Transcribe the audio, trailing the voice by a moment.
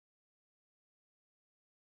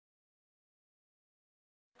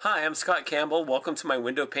Hi, I'm Scott Campbell. Welcome to my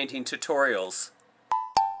window painting tutorials.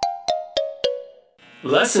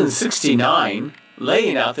 Lesson 69,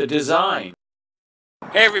 Laying Out the Design.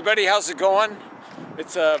 Hey everybody, how's it going?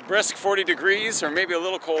 It's a brisk 40 degrees or maybe a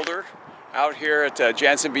little colder out here at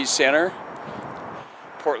Jansen Beach Center,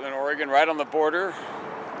 Portland, Oregon, right on the border.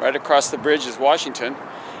 Right across the bridge is Washington.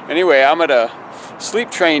 Anyway, I'm at a sleep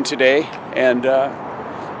train today, and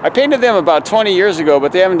I painted them about 20 years ago,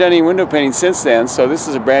 but they haven't done any window painting since then, so this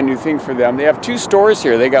is a brand new thing for them. They have two stores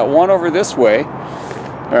here. They got one over this way,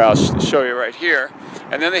 or I'll show you right here,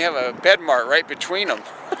 and then they have a bed mart right between them.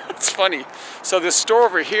 It's funny. So this store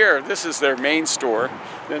over here, this is their main store,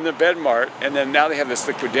 then the bed mart, and then now they have this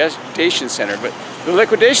liquidation center. But the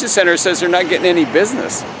liquidation center says they're not getting any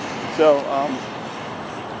business. So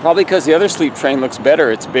probably because the other sleep train looks better,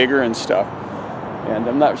 it's bigger and stuff. And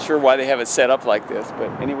I'm not sure why they have it set up like this, but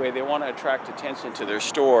anyway, they want to attract attention to their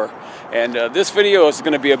store. And this video is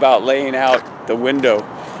going to be about laying out the window.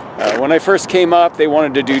 When I first came up, they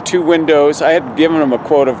wanted to do two windows. I had given them a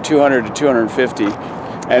quote of 200 to 250,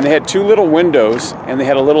 and they had two little windows, and they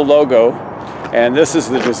had a little logo, and this is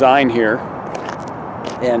the design here.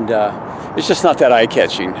 And it's just not that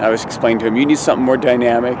eye-catching. I was explaining to him, you need something more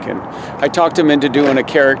dynamic, and I talked him into doing a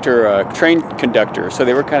character train conductor, so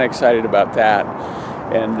they were kind of excited about that.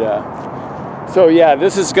 And so yeah,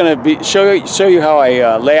 this is going to be show you how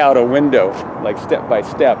I lay out a window, like step by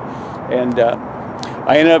step. And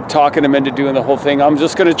I ended up talking him into doing the whole thing. I'm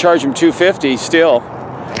just going to charge him $250 still,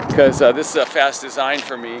 because this is a fast design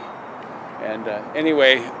for me. And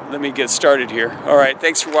anyway, let me get started here. All right,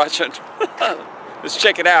 thanks for watching. Let's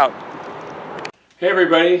check it out. Hey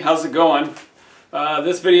everybody, how's it going?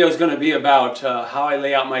 This video is going to be about how I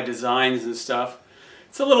lay out my designs and stuff.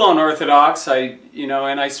 It's a little unorthodox,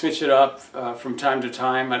 and I switch it up from time to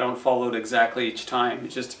time. I don't follow it exactly each time. It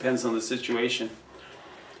just depends on the situation.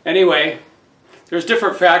 Anyway, there's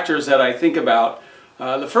different factors that I think about.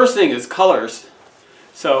 The first thing is colors.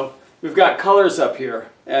 So we've got colors up here,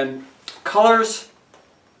 and colors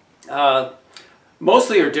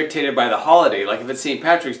mostly are dictated by the holiday. Like if it's St.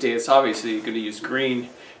 Patrick's Day, it's obviously you're going to use green.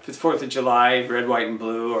 If it's 4th of July, red, white, and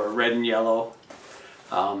blue, or red and yellow.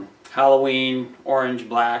 Halloween, orange,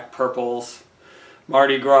 black, purples.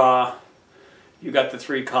 Mardi Gras, you got the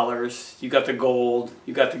three colors. You got the gold,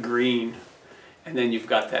 you got the green, and then you've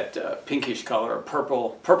got that pinkish color, or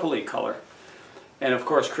purpley color. And of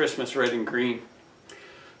course Christmas, red and green.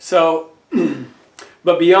 So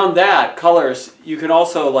but beyond that, colors, you can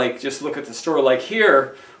also just look at the store. Like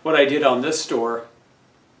here, what I did on this store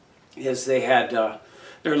is they had,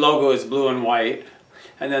 their logo is blue and white,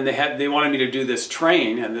 and then they wanted me to do this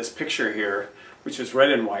train and this picture here, which was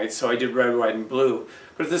red and white, so I did red, white, and blue.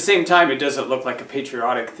 But at the same time, it doesn't look like a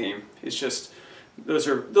patriotic theme. It's just, those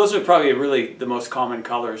are probably really the most common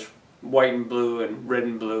colors, white and blue and red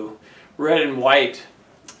and blue. Red and white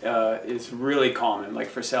is really common, like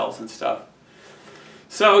for cells and stuff.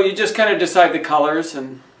 So you just kind of decide the colors,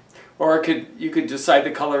 or you could decide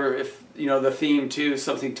the color if, the theme too,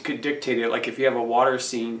 something could dictate it. Like if you have a water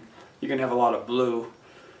scene, you can have a lot of blue.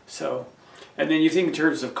 So, and then you think in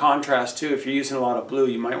terms of contrast too. If you're using a lot of blue,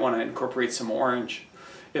 you might want to incorporate some orange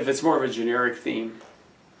if it's more of a generic theme.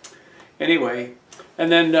 Anyway,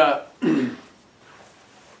 and then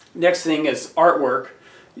next thing is artwork.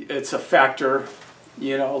 It's a factor,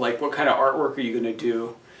 like what kind of artwork are you going to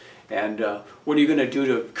do? And what are you going to do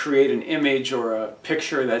to create an image or a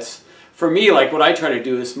picture that's, for me, like what I try to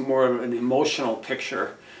do is more of an emotional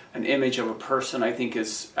picture. An image of a person, I think,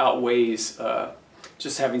 outweighs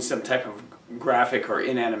just having some type of graphic or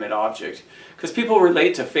inanimate object. Because people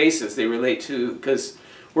relate to faces. They relate to, because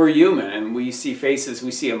we're human and we see faces, we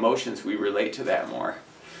see emotions, we relate to that more.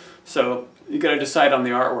 So you got to decide on the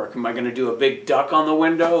artwork. Am I going to do a big duck on the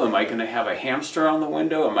window? Am I going to have a hamster on the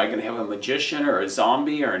window? Am I going to have a magician or a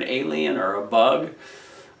zombie or an alien or a bug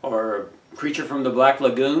or a creature from the Black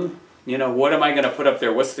Lagoon? What am I going to put up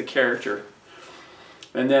there? What's the character?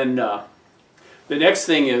 And then the next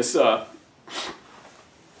thing is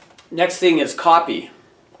copy,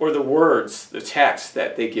 or the words, the text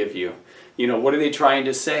that they give you. What are they trying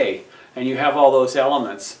to say? And you have all those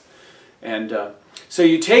elements. And so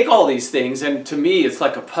you take all these things, and to me it's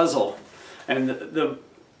like a puzzle. And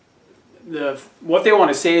what they want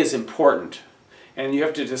to say is important. And you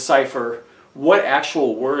have to decipher what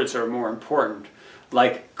actual words are more important.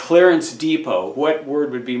 Like clearance depot, what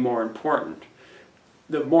word would be more important?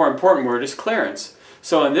 The more important word is clearance.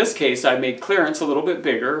 So in this case, I made clearance a little bit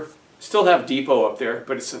bigger. Still have depot up there,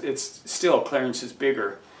 but it's still clearance is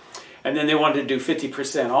bigger. And then they wanted to do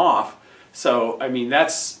 50% off. So I mean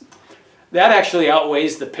that actually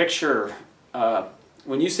outweighs the picture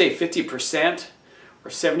when you say 50% or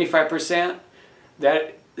 75%,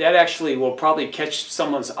 that actually will probably catch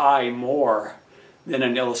someone's eye more than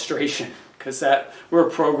an illustration, because that we're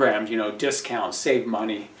programmed, you know, discount, save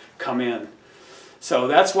money, come in. So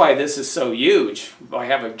that's why this is so huge. I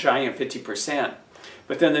have a giant 50%.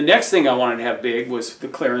 But then the next thing I wanted to have big was the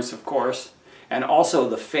clearance, of course, and also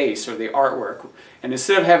the face or the artwork. And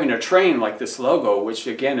instead of having a train like this logo, which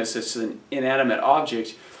again is just an inanimate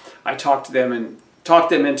object, I talked them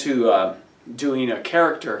into doing a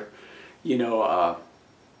character, you know,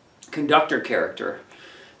 conductor character.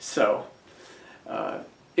 So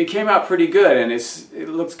it came out pretty good, and it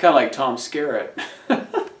looks kind of like Tom Skerritt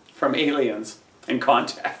from Aliens and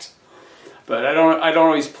Contact. But I don't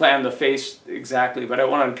always plan the face exactly, but I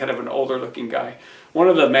wanted kind of an older looking guy. One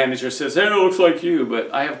of the managers says, "Hey, it looks like you,"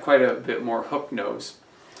 but I have quite a bit more hook nose.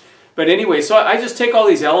 But anyway, so I just take all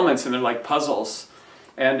these elements and they're like puzzles.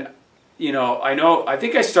 And you know, I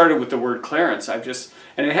think I started with the word clearance. And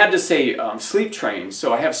it had to say sleep train.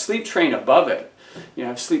 So I have sleep train above it. You know,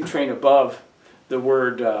 I have sleep train above the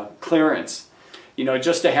word clearance, you know,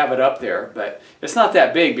 just to have it up there. But it's not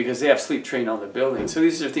that big because they have sleep train on the building. So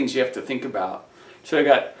these are things you have to think about. So I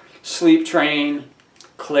got sleep train,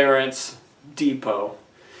 clearance, depot.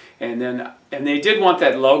 And they did want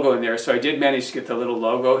that logo in there, so I did manage to get the little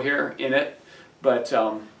logo here in it. But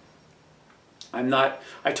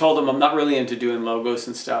I told them I'm not really into doing logos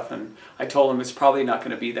and stuff, and I told them it's probably not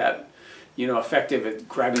going to be that, you know, effective at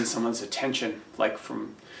grabbing someone's attention, like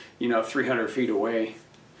from, you know, 300 feet away.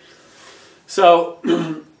 So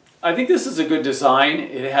I think this is a good design.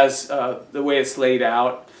 It has the way it's laid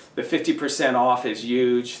out. The 50% off is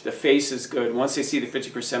huge. The face is good. Once they see the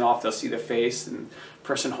 50% off, they'll see the face and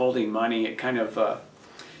person holding money. It kind of,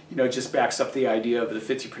 you know, just backs up the idea of the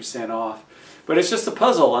 50% off. But it's just a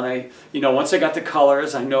puzzle, and you know, once I got the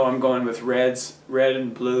colors, I know I'm going with reds, red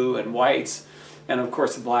and blue and whites, and of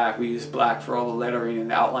course black. We use black for all the lettering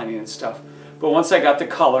and outlining and stuff. But once I got the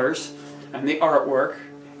colors and the artwork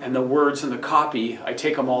and the words and the copy, I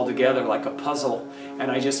take them all together like a puzzle,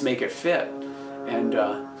 and I just make it fit. And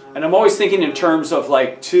I'm always thinking in terms of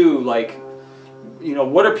like, you know,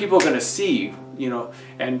 what are people going to see, you know?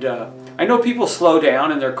 And I know people slow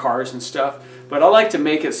down in their cars and stuff, but I like to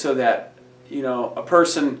make it so that, you know, a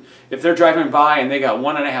person, if they're driving by and they got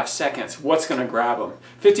 1.5 seconds, what's going to grab them?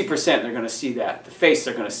 50% they're going to see that. The face,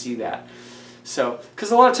 they're going to see that. So,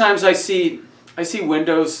 because a lot of times I see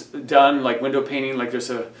windows done, like window painting, like there's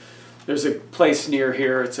a place near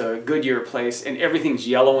here, it's a Goodyear place, and everything's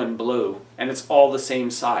yellow and blue, and it's all the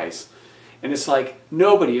same size. And it's like,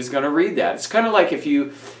 nobody is going to read that. It's kind of like if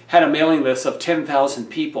you had a mailing list of 10,000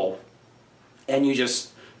 people, and you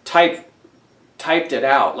just typed it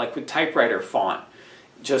out, like with typewriter font,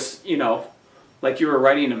 just, you know, like you were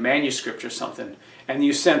writing a manuscript or something, and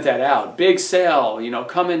you sent that out. Big sale, you know,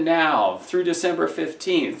 coming now, through December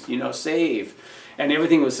 15th, you know, save. And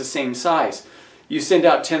everything was the same size. You send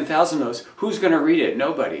out 10,000 of those, who's going to read it?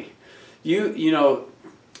 Nobody. You know,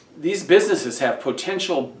 these businesses have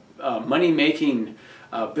potential money-making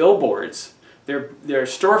billboards. They're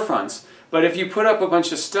storefronts. But if you put up a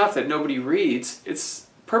bunch of stuff that nobody reads, it's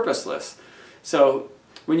purposeless. So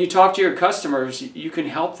when you talk to your customers, you can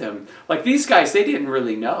help them. Like these guys, they didn't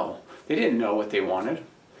really know. They didn't know what they wanted.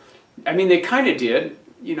 I mean, they kind of did.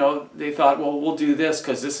 You know, they thought, well, we'll do this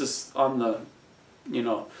because this is on the, you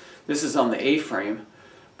know, this is on the A-frame.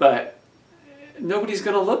 But nobody's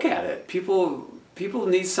going to look at it. People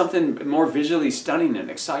need something more visually stunning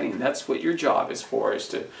and exciting. That's what your job is for, is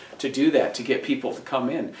to do that, to get people to come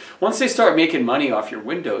in. Once they start making money off your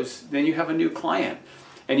windows, then you have a new client.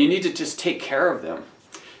 And you need to just take care of them.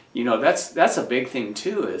 You know, that's a big thing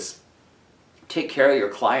too, is take care of your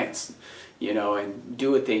clients, you know, and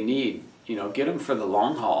do what they need. You know, get them for the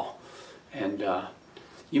long haul. And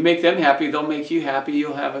you make them happy, they'll make you happy.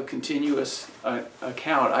 You'll have a continuous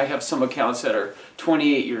account. I have some accounts that are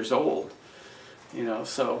 28 years old, you know.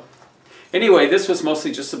 So anyway, this was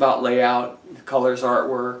mostly just about layout, the colors,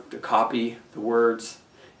 artwork, the copy, the words,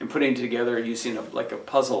 and putting together using like a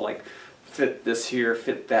puzzle, like fit this here,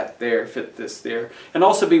 fit that there, fit this there. And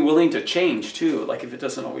also be willing to change too, like if it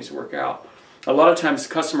doesn't always work out. A lot of times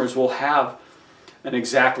customers will have an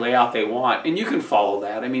exact layout they want, and you can follow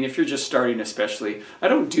that. I mean, if you're just starting especially, I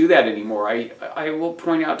don't do that anymore. I will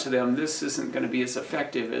point out to them, this isn't going to be as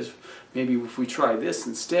effective as maybe if we try this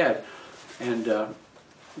instead. And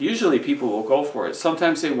usually people will go for it.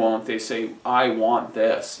 Sometimes they won't. They say, I want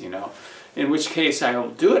this, you know. In which case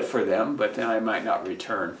I'll do it for them, but then I might not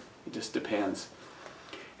return. It just depends.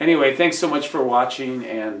 Anyway, thanks so much for watching,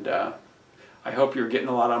 and I hope you're getting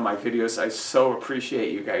a lot out of my videos. I so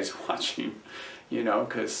appreciate you guys watching, you know,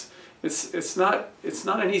 because it's not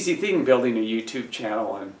an easy thing building a YouTube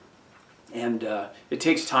channel, and it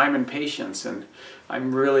takes time and patience, and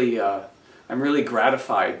I'm really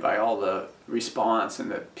gratified by all the response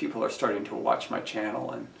and that people are starting to watch my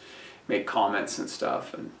channel and make comments and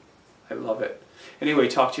stuff, and I love it. Anyway,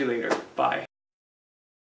 talk to you later. Bye.